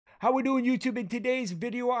How we doing, YouTube? In today's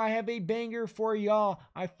video, I have a banger for y'all.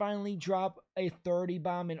 I finally dropped a 30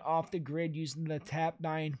 bomb and off the grid using the Tap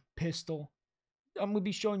 9 pistol. I'm going to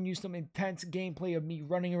be showing you some intense gameplay of me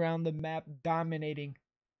running around the map dominating.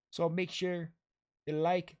 So make sure you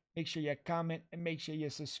like, make sure you comment, and make sure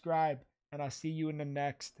you subscribe. And I'll see you in the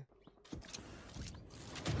next.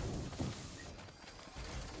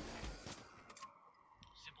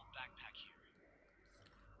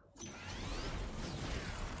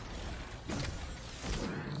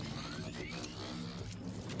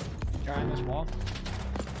 Guy on this wall.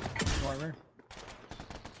 Armor.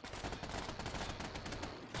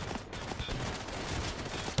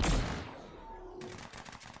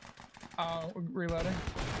 Reloading.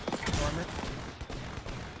 Armor.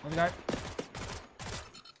 One guy.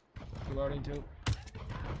 Reloading too.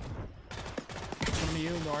 Coming to you,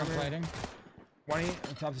 no armor. Fighting. 20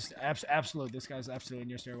 on top of this. Absolute. This guy's absolutely in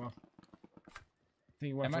your stairwell. I think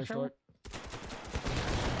he went Am I first sure? floor.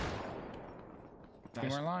 Two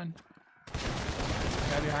more in line.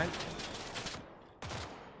 Guy behind.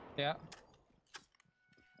 Yeah.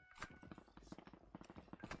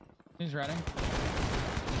 He's running.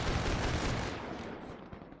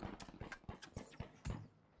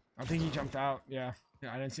 I think he jumped out. Yeah.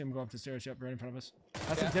 Yeah, I didn't see him go up the stairs yet, right in front of us.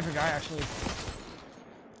 That's Yeah. a different guy, actually.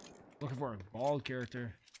 Looking for a bald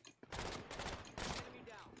character.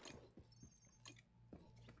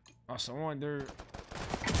 Oh, someone, they're...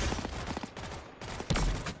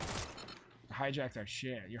 hijacked our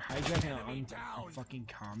shit. You're hijacking on fucking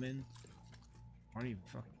common. Why are you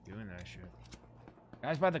fucking doing that shit?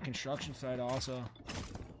 Guys by the construction site also.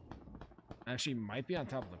 Actually, might be on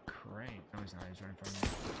top of the crane. No, he's not. He's right in front of me.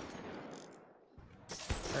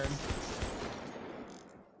 Heard.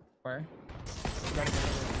 Where?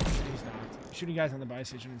 He's not. Shooting guys on the buy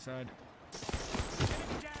station inside.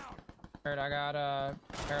 Heard. I got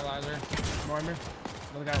paralyzer. Norman.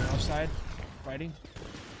 Another guy on the left side. Fighting.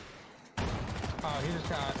 Oh, he just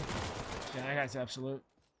got. Yeah, that guy's absolute.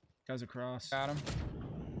 Guy's across. Got him.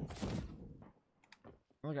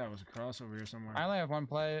 Another guy was across over here somewhere. I only have one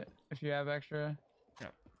plate. If you have extra,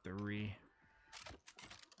 Got 3.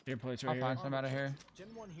 Here, plates right I'll here. find some out of here. Gen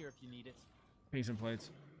 1 here if you need it. Piece and plates.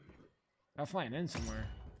 I'm flying in somewhere.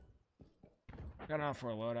 Got enough for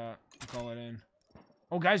a loadout. Call it in.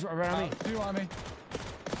 Oh, guys, right on me. Two on me.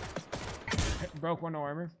 Broke one, no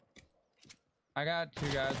armor. I got 2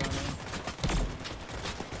 guys on me.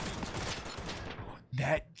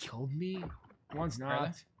 That killed me. One's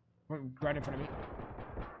knocked. Right in front of me.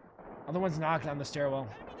 Other one's knocked on the stairwell.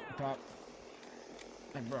 Top.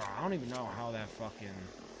 And bro, I don't even know how that fucking...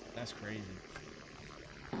 That's crazy.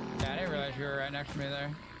 Yeah, I didn't realize you were right next to me there.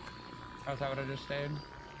 Else I would have just stayed.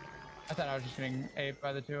 I thought I was just getting aped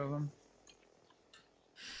by the 2 of them.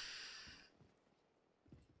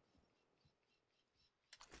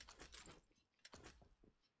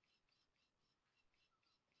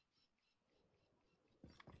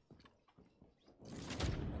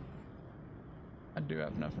 I do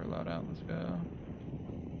have enough for loadout. Let's go.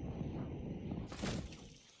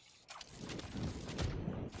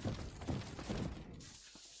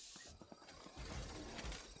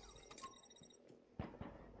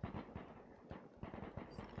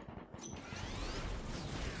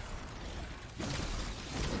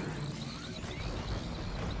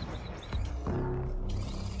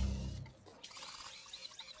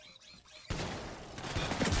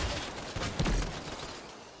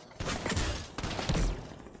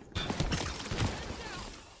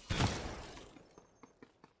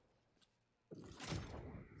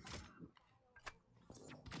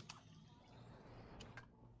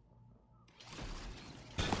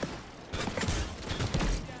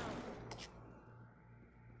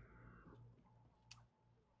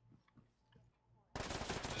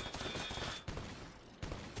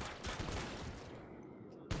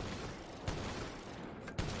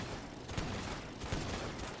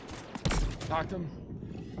 Knocked him.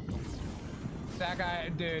 That guy,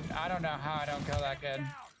 dude, I don't know how I don't kill that kid.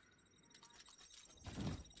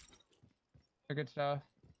 Good stuff.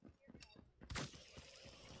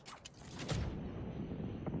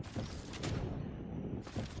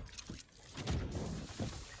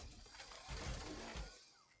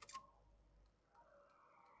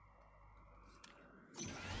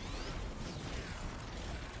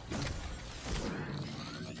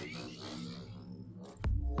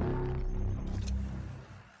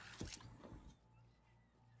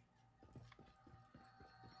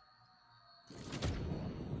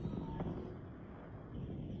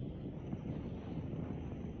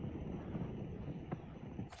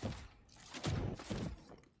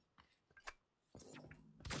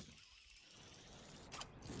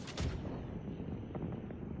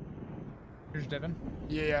 You're just dipping?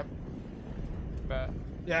 Yeah. But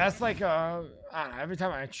Yeah, that's like I don't know, every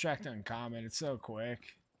time I extract uncommon, it's so quick.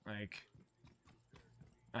 Like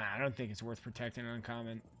I don't think it's worth protecting an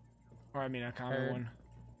uncommon. Or I mean a common one.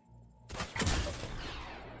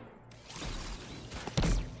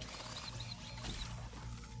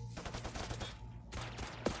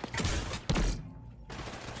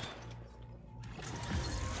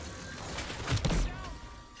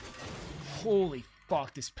 Holy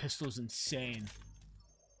fuck, this pistol's insane.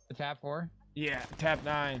 the tap 4? Yeah, tap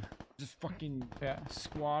 9. Just fucking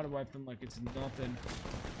squad wipe them like it's nothing.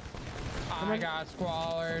 I got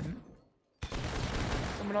squallered.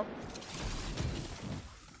 Coming up.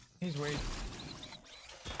 He's weak.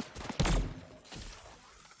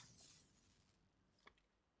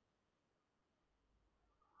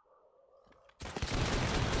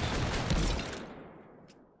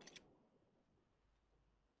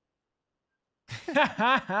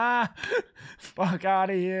 Fuck out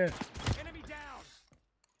of here. Enemy down.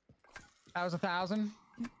 That was 1,000.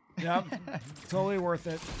 Yep. Totally worth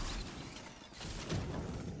it.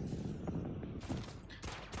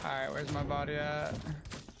 Alright, where's my body at?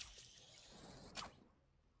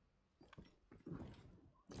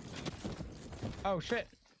 Oh shit.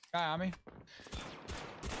 Guy on me.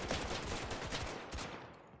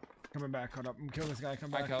 Coming back, hold up. I'm killing this guy.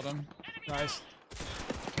 Come I back. killed him. Nice.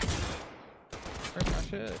 Where's my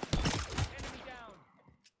shit? Enemy down.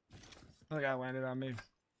 Another guy landed on me.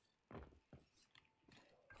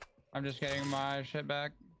 I'm just getting my shit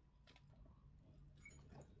back.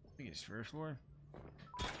 I think it's first floor.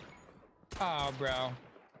 Oh, bro.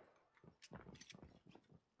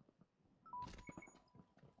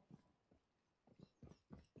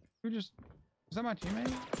 Who just... Is that my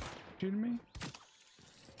teammate? Shooting me?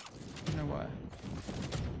 You know what?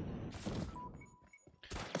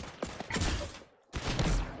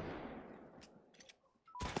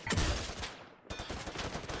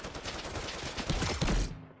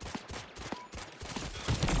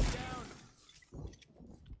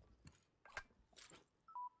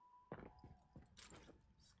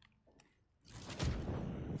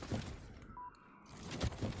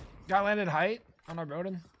 Guy landed height on our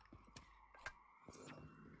building.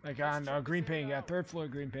 Like on green ping, yeah, 3rd floor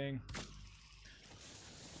green ping.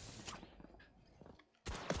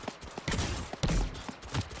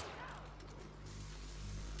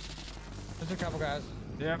 There's a couple guys.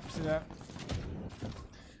 Yep, see that.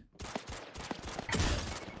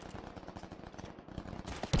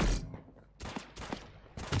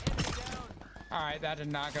 Alright, that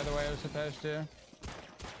did not go the way it was supposed to.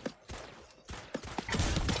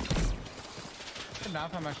 Good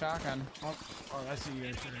enough on my shotgun. Oh, that's a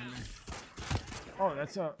you. Oh,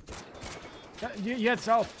 that's a... You had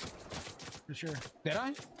self. For sure. Did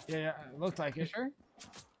I? Yeah, it looked like You it. sure?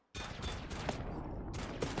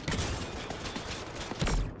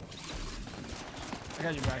 I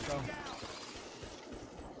got you back, though.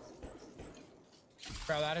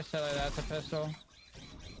 Bro, that is silly. That's a pistol.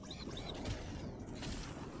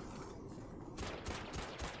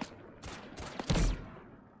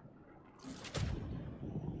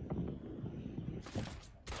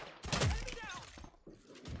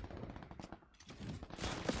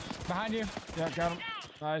 Behind you. Yeah, got him.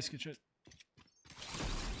 Nice, good shit.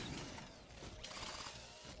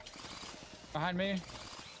 Behind me.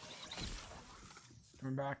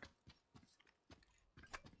 Coming back.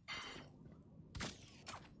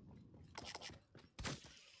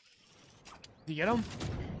 Did you get him?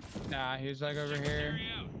 Nah, he's like over here.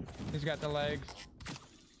 He's got the legs.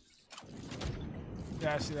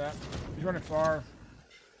 Yeah, I see that. He's running far.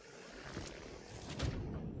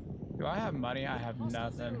 Do I have money? I have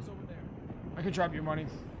nothing. I could drop you money.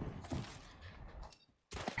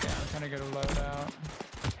 Yeah, I'm trying to get a loadout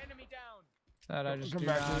Enemy down. that I just Come do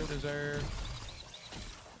back to not it. deserve.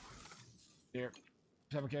 Here.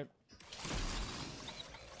 Just have a cape.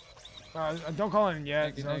 Don't call in yet.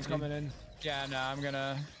 Thank you, Someone's thank you. coming in. Yeah, no, I'm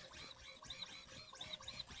gonna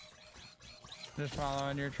just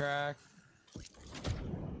following your track.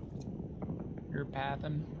 You're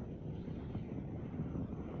pathing.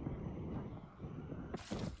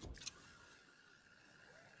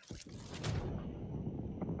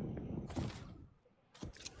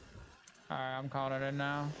 Alright, I'm calling it in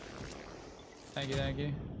now. Thank you, thank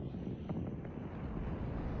you.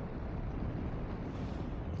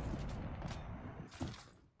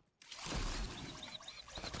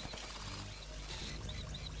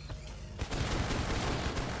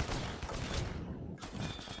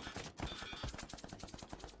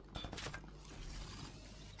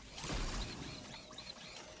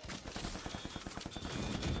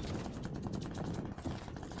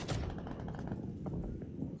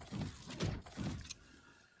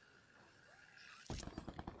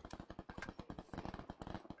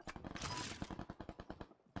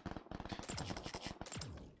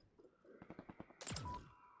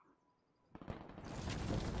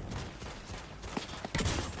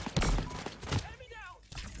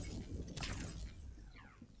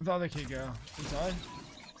 Where'd the other kid go? Inside?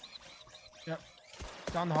 Yep.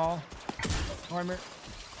 Down the hall. Armor.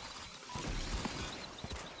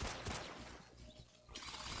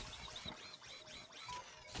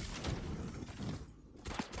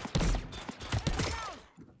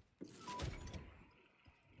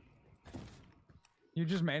 You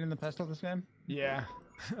just maining the pistol this game? Yeah.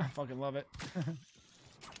 I fucking love it.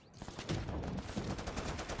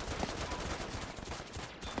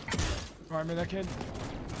 Armor that kid.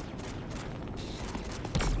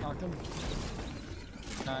 Knocked him.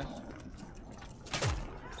 Nice.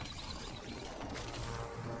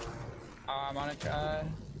 I'm on it,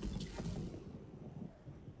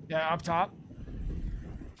 Yeah, up top.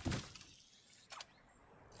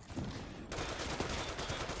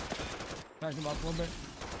 Back him up a little bit.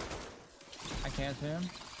 I can't see him.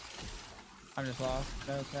 I'm just lost.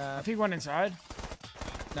 No I cap. think one inside.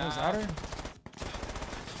 Nah. Was that her?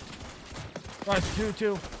 Oh, it's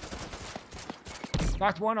two.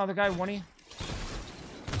 Knocked one, other guy, 1E. Enemy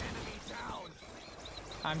down.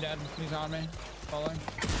 I'm dead. He's on me. Falling.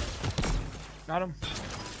 Got him.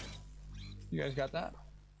 You guys got that?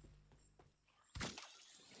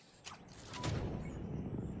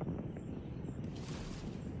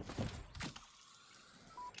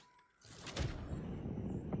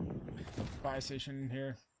 Buy station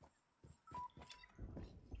here.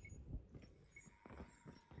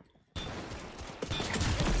 Enemy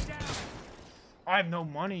down. I have no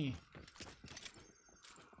money.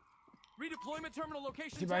 Redeployment terminal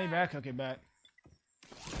location. Is he buying tagged. back? Okay, bet.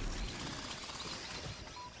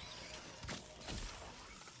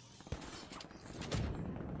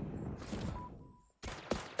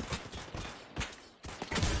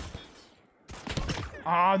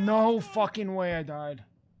 Ah, no fucking way I died.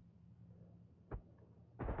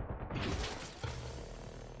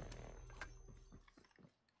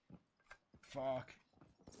 Fuck.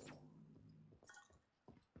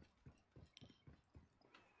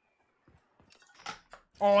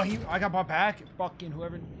 Oh, I got bought back. Fucking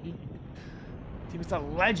whoever. He was a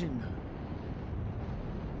legend.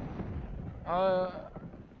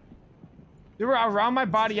 They were around my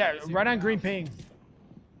body. Yeah, right on green ping.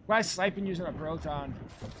 Guy's sniping using a proton.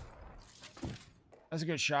 That's a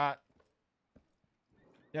good shot.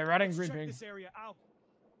 Yeah, right on green Check ping. this area out.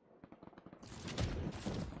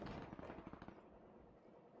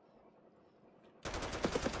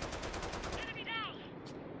 Enemy down.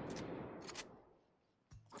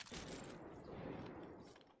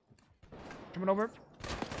 Coming over.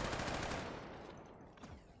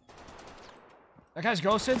 That guy's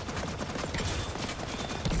ghosted.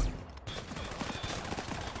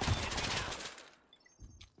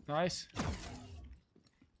 Nice.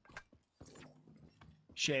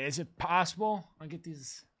 Shit, is it possible? I'll get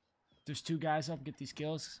these. There's two guys up, get these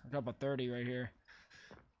kills. I got about 30 right here.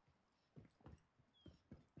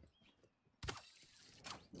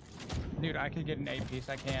 Dude, I could get an 8-piece.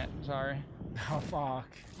 I can't. Sorry. Oh fuck.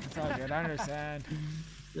 It's all good. I understand.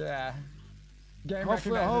 Yeah. Game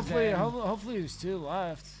hopefully, recognizes game. hopefully there's two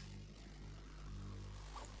left.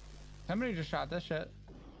 Somebody just shot this shit.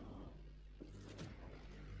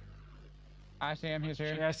 I see him. He's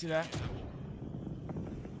here. Yeah, I see that.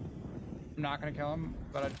 I'm not gonna kill him,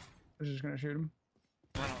 but I was just gonna shoot him.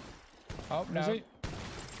 Oh Is no. he?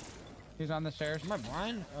 He's on the stairs. Am I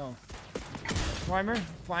blind? Oh. Climber,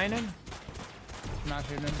 flying in. I'm not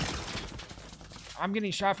shooting him. I'm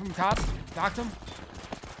getting shot from the top. Knocked him.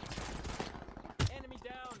 Enemy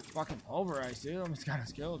down. Fucking pulverized, dude. Almost got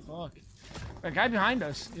us killed. Fuck. That guy behind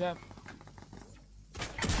us. Yep.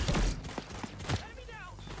 Enemy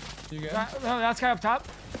down. You good? No, that's guy up top.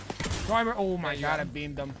 Climber. Oh my you god, got I him.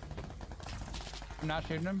 beamed him. I'm not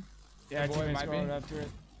shooting him. Yeah, The boy teammates might going be. up to it.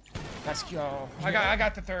 Let's go. I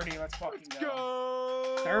got the 30. Let's fucking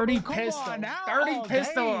go. Go. 30 Come pistol. on now. 30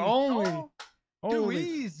 pistol Dang. only. Oh, too Holy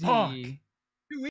easy. fuck.